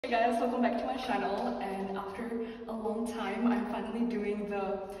Hey guys, welcome back to my channel, and after a long time I'm finally doing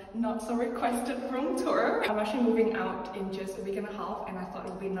the not so requested room tour. I'm actually moving out in just a week and a half, and I thought it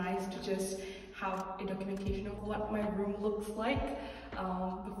would be nice to just have a documentation of what my room looks like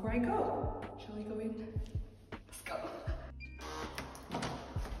before I go. Shall we go in? Let's go.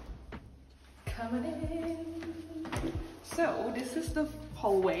 Coming in. So this is the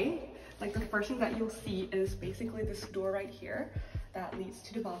hallway. Like, the first thing that you'll see is basically this door right here that leads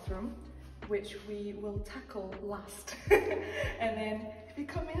to the bathroom, which we will tackle last. And then if you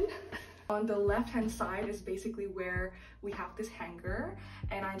come in, on the left hand side is basically where we have this hanger,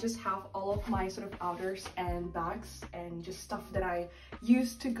 and I just have all of my sort of outers and bags and just stuff that I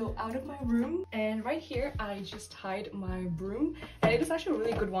use to go out of my room. And right here I just hide my broom, and it is actually a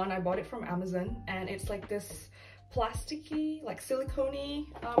really good one. I bought it from Amazon, and it's like this plasticky, like silicone-y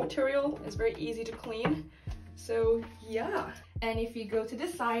material. It's very easy to clean. So yeah. And if you go to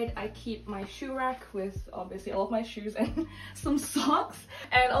this side, I keep my shoe rack with obviously all of my shoes and some socks.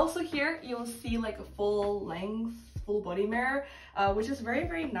 And also here you'll see like a full length, full body mirror, which is very,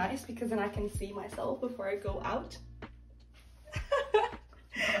 very nice because then I can see myself before I go out.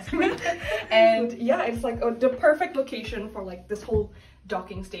 And yeah, it's like the perfect location for like this whole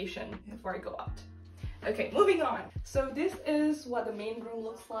docking station before I go out. Okay, moving on. So this is what the main room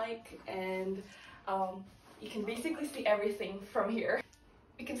looks like, and you can basically see everything from here.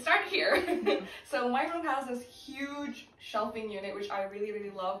 We can start here. So my room has this huge shelving unit, which I really,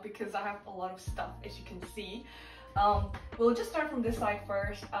 really love because I have a lot of stuff, as you can see. We'll just start from this side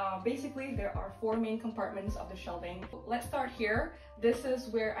first. Basically, there are 4 main compartments of the shelving. Let's start here. This is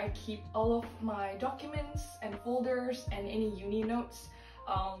where I keep all of my documents and folders and any uni notes.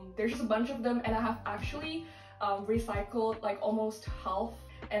 There's just a bunch of them, and I have actually recycled like almost half.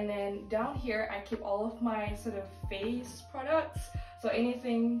 And then down here I keep all of my sort of face products, so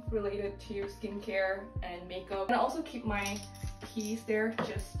anything related to skincare and makeup. And I also keep my keys there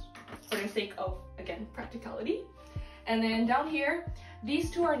just for the sake of, again, practicality. And then down here, these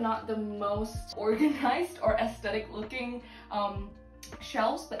two are not the most organized or aesthetic looking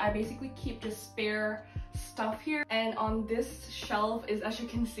shelves, but I basically keep just spare stuff here. And on this shelf is, as you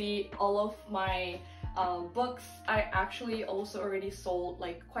can see, all of my books. I actually also already sold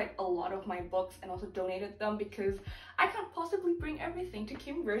like quite a lot of my books and also donated them because I can't possibly bring everything to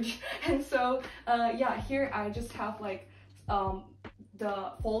Cambridge. And so yeah, here I just have like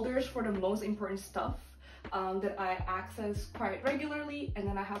the folders for the most important stuff that I access quite regularly. And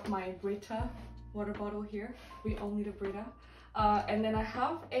then I have my Brita water bottle here. We all need a Brita. And then I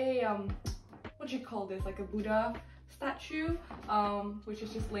have a what do you call this, like a Buddha statue, which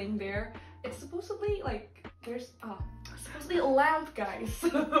is just laying there. It's supposedly like there's supposedly a lamp, guys.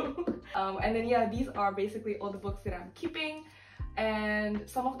 And then yeah, these are basically all the books that I'm keeping, and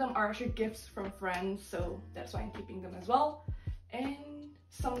some of them are actually gifts from friends, so that's why I'm keeping them as well. And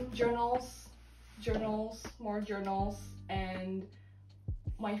some journals, more journals, and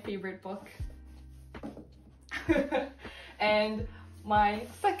my favorite book. And my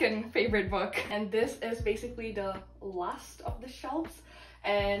second favorite book. And this is basically the last of the shelves,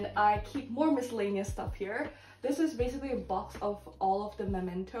 and I keep more miscellaneous stuff here. This is basically a box of all of the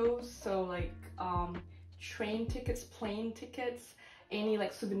mementos, so like train tickets, plane tickets, any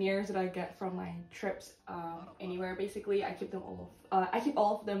like souvenirs that I get from my trips anywhere. Basically I keep them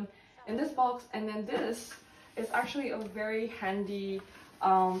all of them in this box. And then this is actually a very handy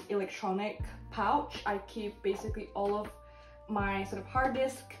electronic pouch. I keep basically all of my sort of hard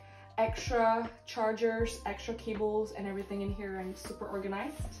disk, extra chargers, extra cables, and everything in here, and super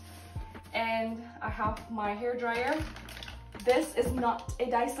organized. And I have my hair dryer. This is not a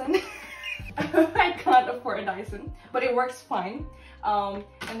Dyson. I can't afford a Dyson, but it works fine. And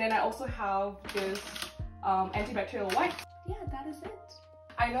then I also have this antibacterial wipe. Yeah, that is it.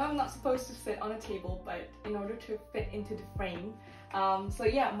 I know I'm not supposed to sit on a table, but in order to fit into the frame. So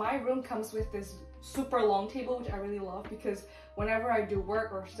yeah, my room comes with this super long table, which I really love because whenever I do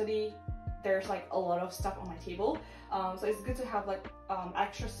work or study, there's like a lot of stuff on my table. So it's good to have like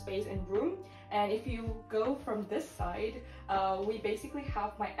extra space and room. And if you go from this side, we basically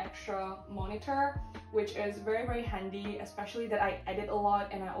have my extra monitor, which is very, very handy, especially that I edit a lot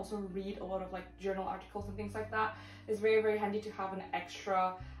and I also read a lot of like journal articles and things like that. It's very, very handy to have an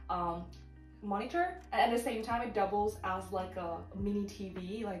extra monitor, and at the same time it doubles as like a mini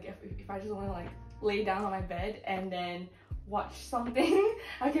TV. Like if I just want to like lay down on my bed and then watch something,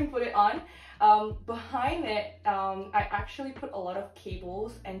 I can put it on. Behind it, I actually put a lot of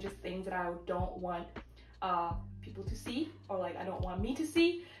cables and just things that I don't want people to see, or like I don't want me to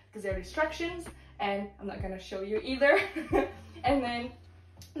see because they're distractions, and I'm not gonna show you either. And then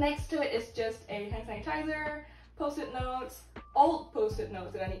Next to it is just a hand sanitizer, post-it notes, old post-it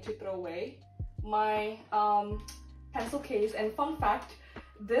notes that I need to throw away, my pencil case, and fun fact,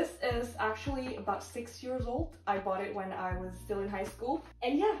 this is actually about 6 years old. I bought it when I was still in high school.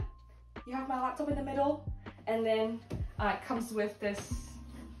 And yeah, you have my laptop in the middle, and then it comes with this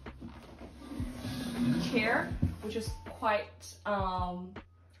chair, which is quite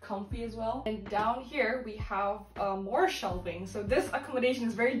comfy as well. And down here we have more shelving. So this accommodation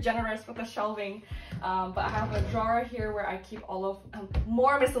is very generous with the shelving, but I have a drawer here where I keep all of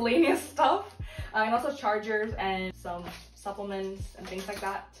more miscellaneous stuff, and also chargers and some supplements and things like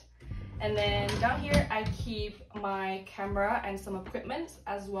that. And then down here I keep my camera and some equipment,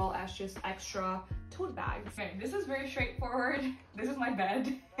 as well as just extra tote bags. Okay, this is very straightforward. This is my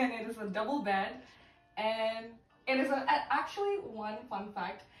bed, and it is a double bed, and it is actually, one fun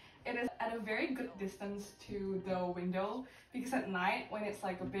fact, it is at a very good distance to the window, because at night when it's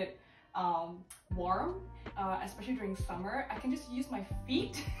like a bit warm, especially during summer, I can just use my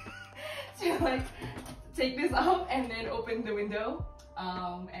feet to like take this out and then open the window.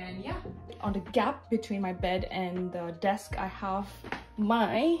 And yeah, on the gap between my bed and the desk I have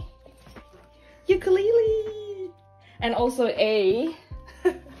my ukulele and also a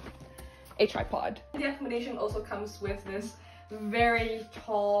tripod. The accommodation also comes with this very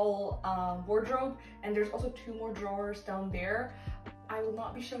tall wardrobe, and there's also 2 more drawers down there. I will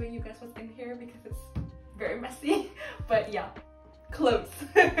not be showing you guys what's in here because it's very messy, but yeah, clothes.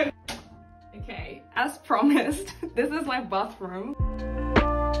 Okay, as promised, this is my bathroom.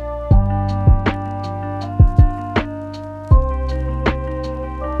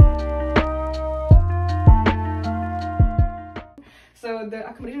 So the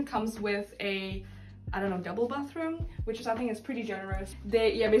accommodation comes with a, I don't know, double bathroom, which is, I think, is pretty generous.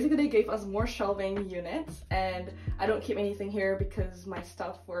 Basically they gave us more shelving units, and I don't keep anything here because my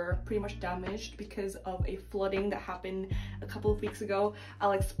stuff were pretty much damaged because of a flooding that happened a couple of weeks ago.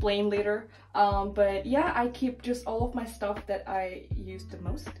 I'll explain later. But yeah, I keep just all of my stuff that I use the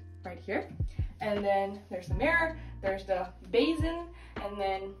most right here. And then there's the mirror, there's the basin, and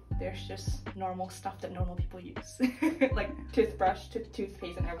then there's just normal stuff that normal people use. Like toothbrush,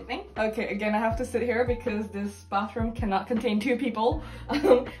 toothpaste and everything. Okay, again I have to sit here because this bathroom cannot contain 2 people.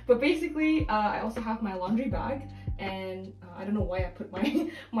 But basically I also have my laundry bag, and I don't know why I put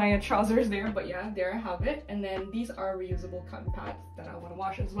my trousers there, but yeah, there I have it. And then these are reusable cotton pads that I want to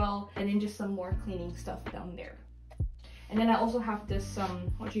wash as well, and then just some more cleaning stuff down there. And then I also have this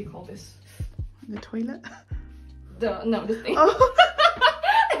what do you call this? The toilet? No, this thing. Oh.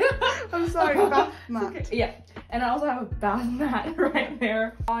 I'm sorry, bath mat. Okay. Yeah, and I also have a bath mat right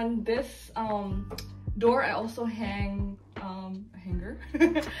there. On this door I also hang a hanger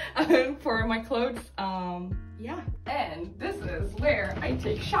for my clothes. Yeah, and this is where I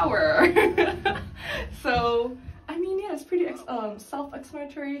take shower. So I mean, yeah, it's pretty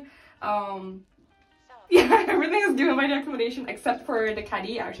self-explanatory. Yeah, everything is given by the accommodation except for the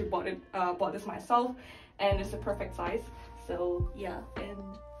caddy. I actually bought this myself, and it's the perfect size. So yeah, and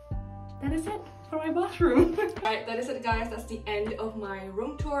that is it for my bathroom. Alright, that is it guys, that's the end of my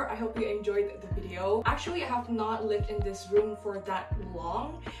room tour. I hope you enjoyed the video. Actually, I have not lived in this room for that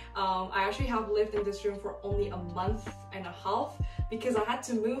long. I actually have lived in this room for only a month and a half because I had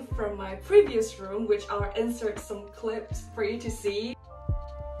to move from my previous room, which I'll insert some clips for you to see.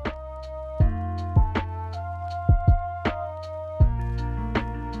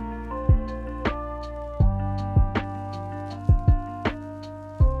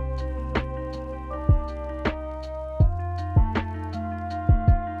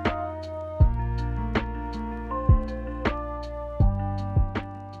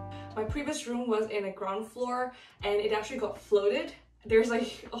 Previous room was in a ground floor, and it actually got flooded. There's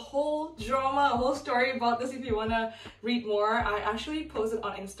like a whole drama, a whole story about this if you want to read more. I actually posted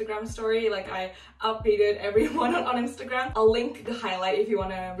on Instagram story, like I updated everyone on Instagram. I'll link the highlight if you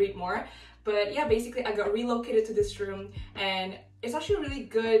want to read more. But yeah, basically I got relocated to this room, and it's actually a really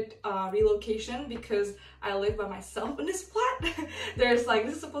good relocation because I live by myself in this flat. There's like,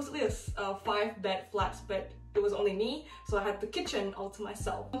 this is supposedly a 5-bed flat, but it was only me, so I had the kitchen all to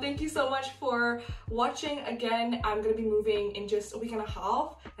myself. Thank you so much for watching. Again, I'm gonna be moving in just a week and a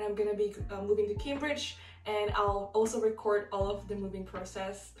half, and I'm gonna be moving to Cambridge, and I'll also record all of the moving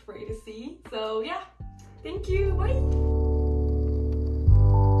process for you to see. So yeah, thank you, bye!